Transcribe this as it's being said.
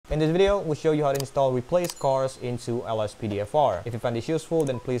In this video, we'll show you how to install replace cars into LSPDFR. If you find this useful,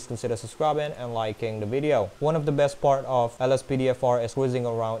 then please consider subscribing and liking the video. One of the best part of LSPDFR is cruising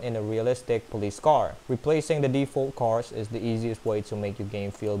around in a realistic police car. Replacing the default cars is the easiest way to make your game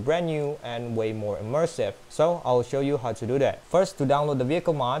feel brand new and way more immersive. So I'll show you how to do that. First, to download the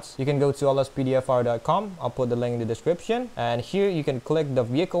vehicle mods, you can go to lspdfr.com. I'll put the link in the description, and here you can click the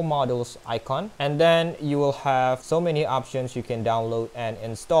vehicle models icon, and then you will have so many options you can download and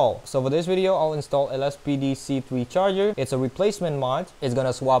install. So for this video, I'll install LSPD-C3 charger. It's a replacement mod. It's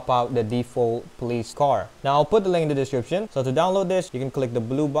gonna swap out the default police car. Now I'll put the link in the description. So to download this, you can click the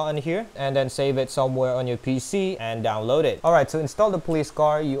blue button here and then save it somewhere on your PC and download it. Alright, to install the police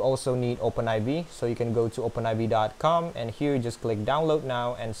car, you also need OpenIV. So you can go to OpenIV.com, and here just click download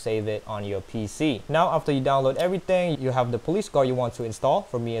now and save it on your PC. Now after you download everything, you have the police car you want to install.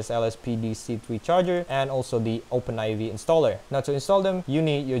 For me, it's LSPD-C3 charger and also the OpenIV installer. Now to install them, you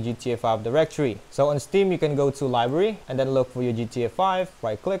need your GTA 5 directory. So on Steam, you can go to library and then look for your GTA 5,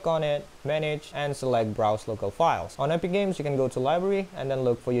 right click on it, manage, and select browse local files. On Epic Games, you can go to library and then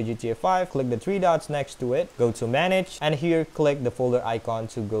look for your GTA 5, click the three dots next to it, go to manage, and here click the folder icon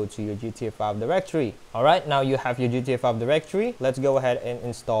to go to your GTA 5 directory. Alright, now you have your GTA 5 directory. Let's go ahead and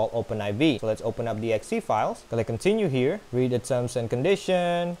install OpenIV. So let's open up the exe files, click continue here, read the terms and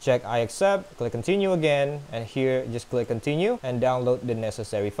condition, check I accept, click continue again, and here just click continue and download the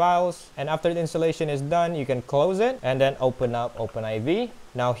necessary files. And after the installation is done, you can close it and then open up OpenIV.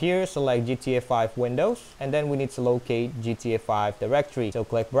 Now here, select GTA 5 Windows, and then we need to locate GTA 5 directory. So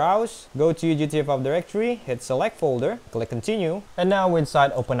click browse, go to your GTA 5 directory, hit select folder, click continue, and now we're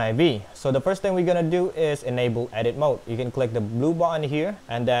inside OpenIV. So the first thing we're gonna do is enable edit mode. You can click the blue button here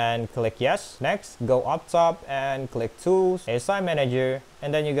and then click yes. Next, go up top and click tools, ASI manager,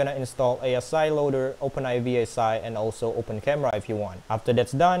 and then you're gonna install ASI loader, OpenIV ASI, and also open camera if you want. After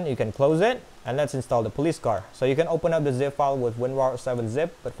that's done, you can close it, and let's install the police car. So you can open up the zip file with WinRAR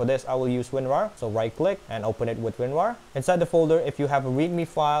 7-zip, but for this I will use WinRAR. So right click and open it with WinRAR. Inside the folder, if you have a readme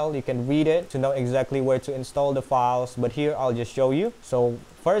file, you can read it to know exactly where to install the files, but here I'll just show you. So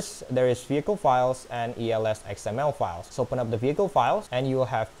first, there is vehicle files and ELS XML files. So open up the vehicle files and you will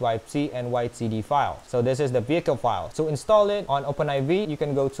have drive C and YTD files. So this is the vehicle file. To install it on OpenIV, you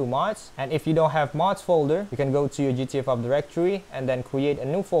can go to mods, and if you don't have mods folder, you can go to your GTA 5 directory and then create a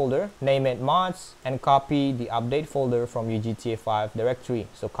new folder, name it mods, and copy the update folder from your GTA 5 directory.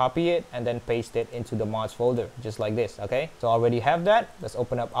 So copy it and then paste it into the mods folder, just like this, okay? So I already have that. Let's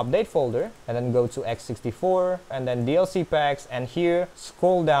open up update folder and then go to x64 and then DLC packs, and here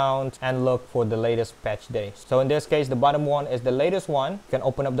scroll down and look for the latest patch days. So in this case, the bottom one is the latest one. You can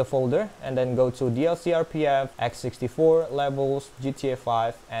open up the folder and then go to DLC RPF, x64 levels, GTA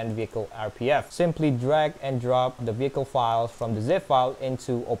 5, and vehicle RPF. Simply drag and drop the vehicle files from the zip file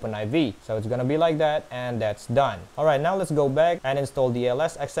into OpenIV. So it's gonna be like that, and that's done. Alright, now let's go back and install the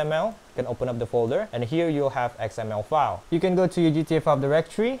ELS XML. You can open up the folder, and here you'll have XML file. You can go to your GTA 5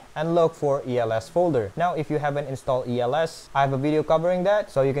 directory and look for ELS folder. Now if you haven't installed ELS, I have a video covering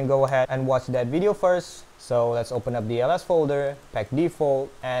that, so you can go ahead and watch that video first. So let's open up the ELS folder, pack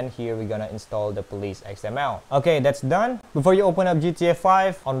default, and here we're gonna install the police XML. Okay, that's done. Before you open up GTA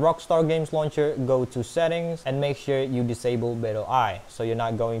 5 on Rockstar Games Launcher, go to settings and make sure you disable Battle Eye, so you're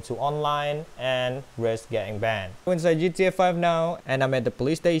not going to online and risk getting banned. Go inside GTA 5 now, and I'm at the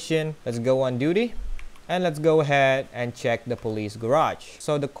police station. Let's go on duty. And let's go ahead and check the police garage.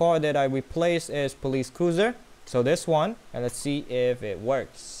 So the car that I replaced is police cruiser. So this one, and let's see if it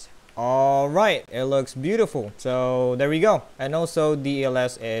works. Alright, it looks beautiful. So there we go. And also the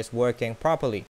ELS is working properly.